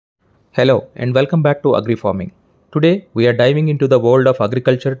Hello and welcome back to Agri-farming. Today we are diving into the world of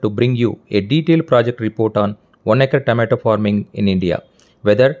agriculture to bring you a detailed project report on 1 acre tomato farming in India.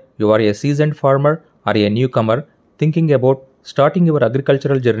 Whether you are a seasoned farmer or a newcomer thinking about starting your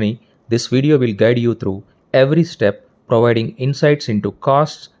agricultural journey, this video will guide you through every step, providing insights into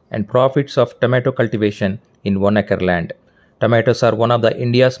costs and profits of tomato cultivation in 1 acre land. Tomatoes are one of the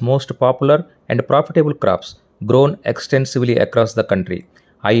India's most popular and profitable crops, grown extensively across the country.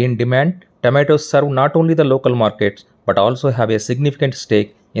 High in demand, tomatoes serve not only the local markets but also have a significant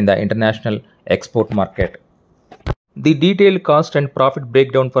stake in the international export market. The detailed cost and profit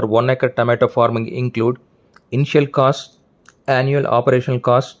breakdown for 1 acre tomato farming include initial cost, annual operational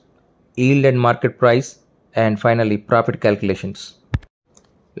cost, yield and market price, and finally profit calculations.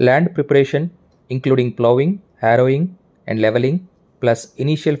 Land preparation including plowing, harrowing, and leveling plus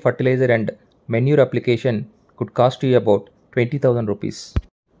initial fertilizer and manure application could cost you about 20,000 rupees.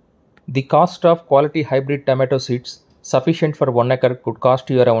 The cost of quality hybrid tomato seeds sufficient for 1 acre could cost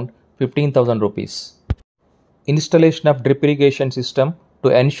you around 15,000 rupees. Installation of drip irrigation system to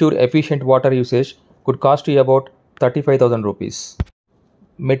ensure efficient water usage could cost you about 35,000 rupees.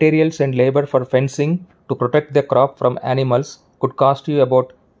 Materials and labor for fencing to protect the crop from animals could cost you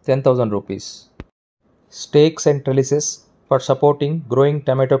about 10,000 rupees. Stakes and trellises for supporting growing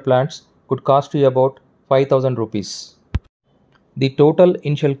tomato plants could cost you about 5,000 rupees. The total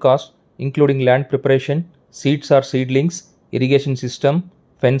initial cost, including land preparation, seeds or seedlings, irrigation system,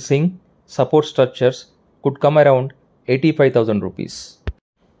 fencing, support structures, could come around 85,000 rupees.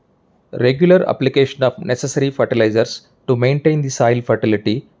 Regular application of necessary fertilizers to maintain the soil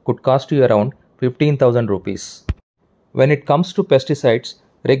fertility could cost you around 15,000 rupees. When it comes to pesticides,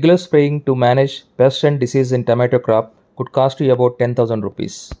 regular spraying to manage pests and disease in tomato crop could cost you about 10,000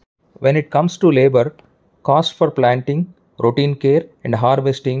 rupees. When it comes to labor, cost for planting, routine care and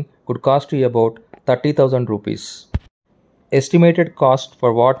harvesting could cost you about 30,000 rupees. Estimated cost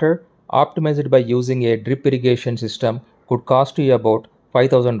for water optimized by using a drip irrigation system could cost you about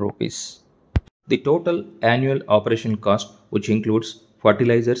 5,000 rupees. The total annual operational cost, which includes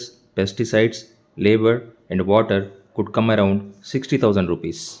fertilizers, pesticides, labor and water, could come around 60,000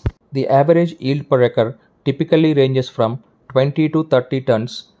 rupees. The average yield per acre typically ranges from 20 to 30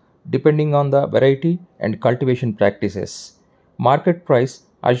 tons depending on the variety and cultivation practices. Market price,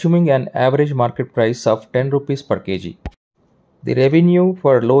 assuming an average market price of 10 rupees per kg. The revenue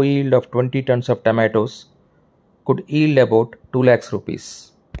for low yield of 20 tons of tomatoes could yield about 2 lakhs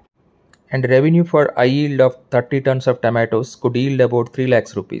rupees. And revenue for high yield of 30 tons of tomatoes could yield about 3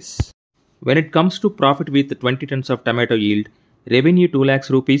 lakhs rupees. When it comes to profit with 20 tons of tomato yield, revenue 2 lakhs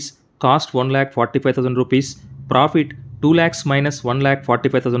rupees, cost 1,45,000 rupees, profit 2 lakhs minus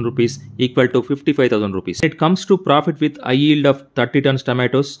 1,45,000 rupees equal to 55,000 rupees. When it comes to profit with high yield of 30 tons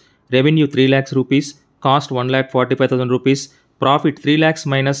tomatoes, revenue 3 lakhs rupees, cost 1,45,000 rupees, profit 3 lakhs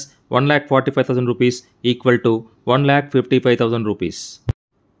minus 1,45,000 rupees equal to 1,55,000 rupees.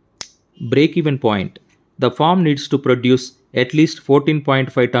 Break-even point. The farm needs to produce at least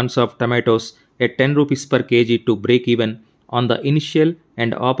 14.5 tons of tomatoes at 10 rupees per kg to break even on the initial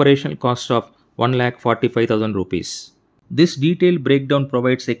and operational cost of 1,45,000 rupees. This detailed breakdown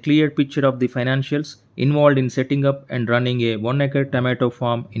provides a clear picture of the financials involved in setting up and running a 1 acre tomato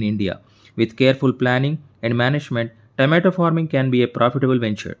farm in India. With careful planning and management, tomato farming can be a profitable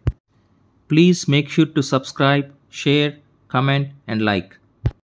venture. Please make sure to subscribe, share, comment and like.